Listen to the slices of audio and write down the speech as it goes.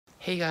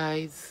Hey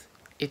guys,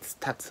 it's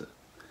Tatsu.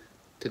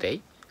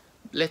 Today,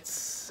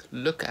 let's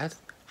look at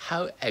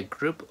how a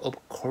group of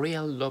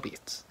Korean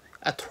lobbyists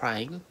are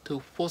trying to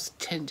force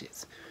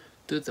changes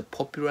to the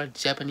popular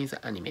Japanese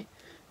anime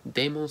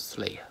Demon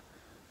Slayer.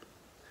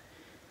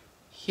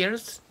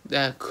 Here's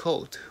the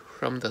quote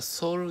from the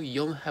Seoul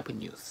Yonhap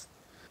News.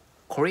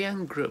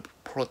 Korean group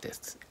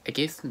protests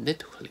against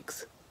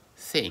Netflix,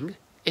 saying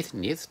it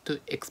needs to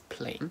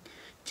explain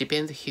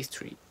Japan's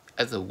history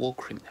as a war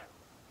criminal.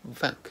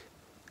 VANK,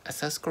 a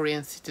South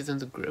Korean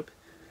citizens group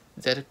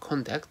that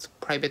conducts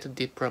private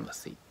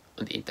diplomacy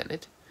on the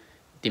internet,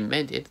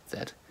 demanded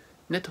that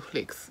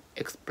Netflix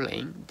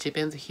explain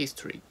Japan's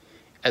history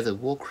as a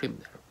war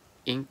criminal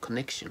in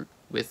connection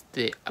with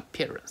the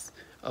appearance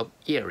of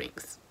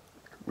earrings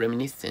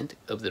reminiscent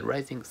of the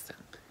rising sun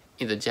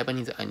in the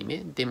Japanese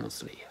anime Demon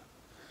Slayer.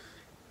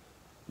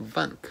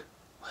 VANK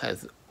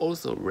has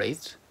also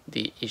raised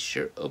the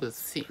issue of a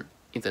scene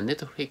in the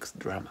Netflix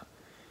drama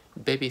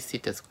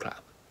Babysitter's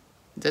Club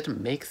that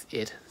makes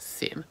it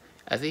seem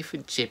as if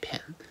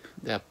Japan,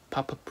 the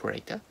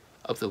perpetrator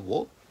of the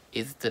war,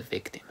 is the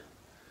victim.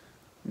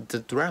 The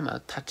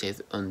drama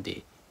touches on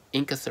the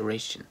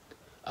incarceration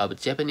of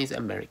Japanese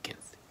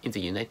Americans in the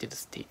United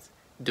States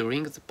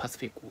during the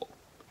Pacific War.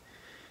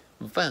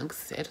 VANK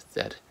said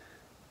that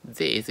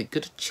there is a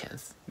good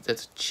chance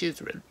that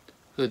children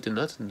who do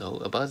not know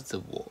about the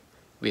war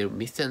will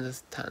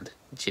misunderstand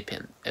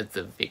Japan as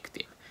the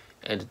victim,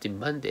 and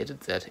demanded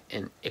that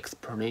an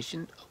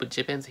explanation of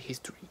Japan's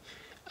history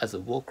as a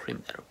war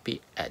criminal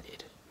be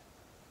added.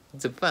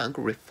 The VANK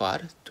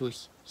referred to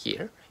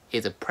here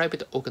is a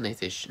private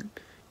organization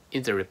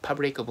in the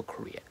Republic of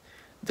Korea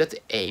that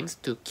aims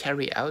to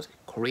carry out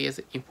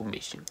Korea's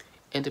information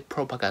and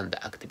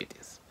propaganda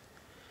activities.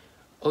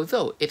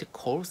 Although it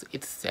calls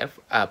itself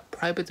a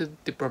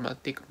private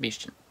diplomatic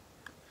mission,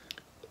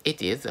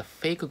 it is a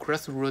fake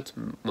grassroots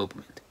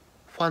movement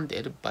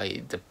funded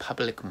by the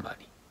public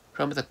money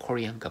from the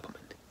Korean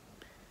government.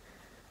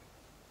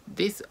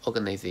 This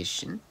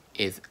organization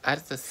is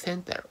at the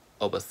center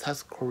of a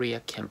South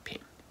Korea campaign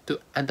to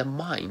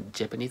undermine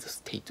Japanese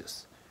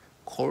status,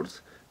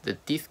 called the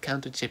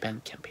Discount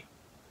Japan campaign.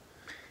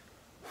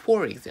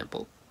 For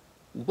example,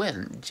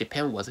 when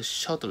Japan was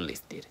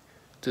shortlisted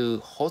to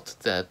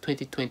host the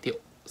 2020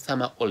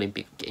 Summer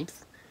Olympic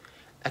Games,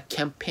 a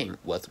campaign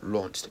was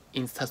launched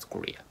in South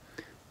Korea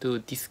to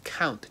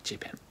discount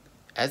Japan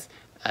as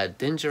a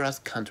dangerous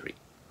country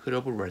full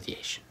of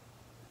radiation.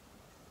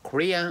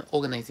 Korean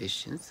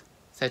organizations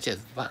such as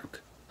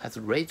VANK has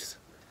raised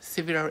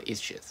several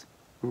issues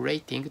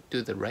relating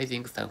to the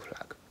rising sun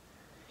flag,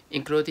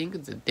 including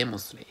the Demon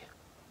Slayer.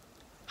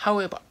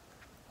 However,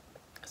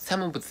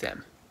 some of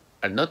them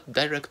are not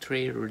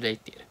directly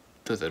related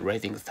to the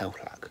rising sun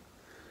flag.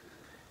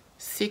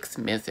 6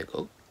 months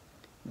ago,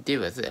 there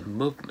was a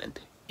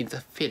movement in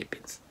the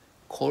Philippines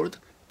called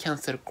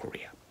Cancel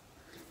Korea.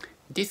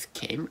 This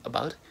came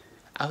about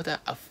after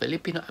a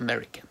Filipino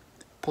American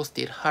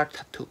posted her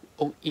tattoo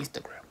on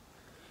Instagram.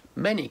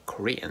 Many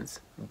Koreans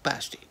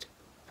bashed it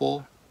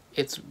for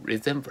its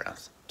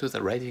resemblance to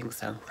the rising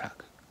sun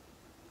flag.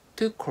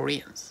 To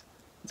Koreans,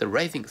 the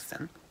rising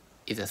sun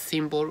is a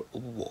symbol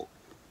of war,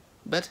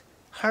 but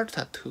her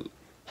tattoo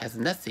has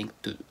nothing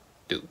to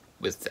do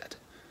with that.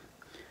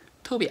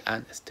 To be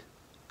honest,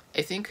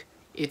 I think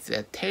it's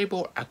a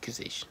terrible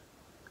accusation.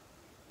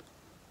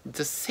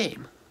 The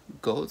same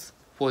goes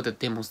for the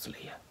Demon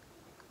Slayer.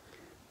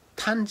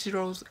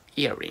 Tanjiro's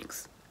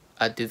earrings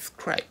are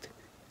described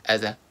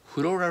as a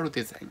floral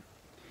design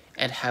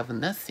and have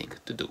nothing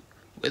to do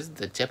with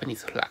the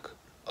Japanese flag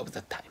of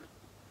the time.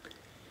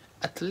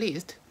 At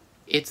least,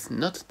 it's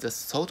not the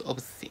sort of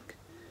thing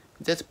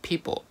that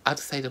people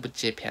outside of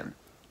Japan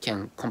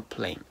can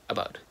complain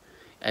about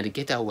and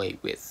get away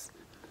with.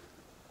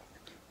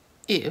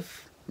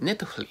 If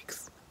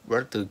Netflix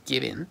were to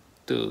give in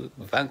to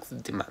VANK's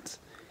demands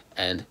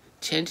and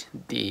change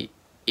the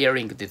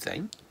earring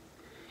design,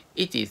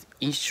 it is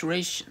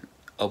insurrection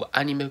of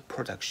anime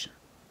production.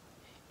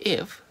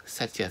 If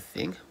such a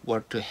thing were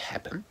to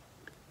happen,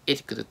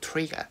 it could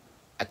trigger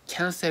a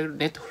cancel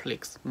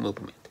Netflix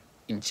movement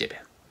in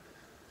Japan.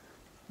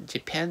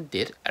 Japan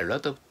did a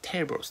lot of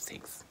terrible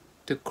things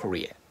to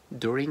Korea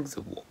during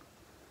the war.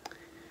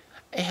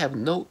 I have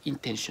no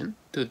intention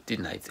to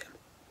deny them.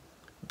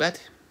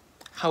 But,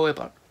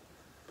 however,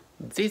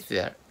 these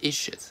are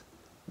issues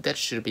that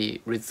should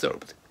be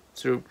resolved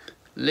through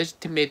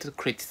legitimate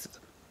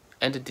criticism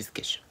and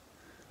discussion.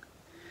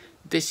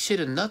 They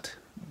should not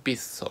be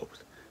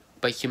solved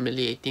by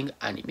humiliating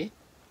anime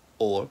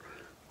or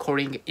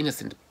calling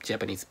innocent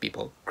Japanese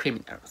people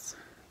criminals.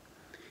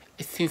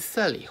 I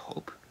sincerely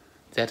hope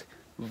that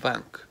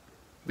VANK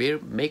will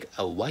make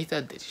a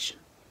wiser decision.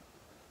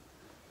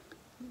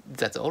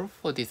 That's all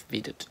for this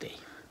video today.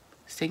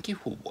 Thank you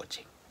for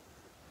watching.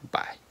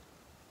 Bye.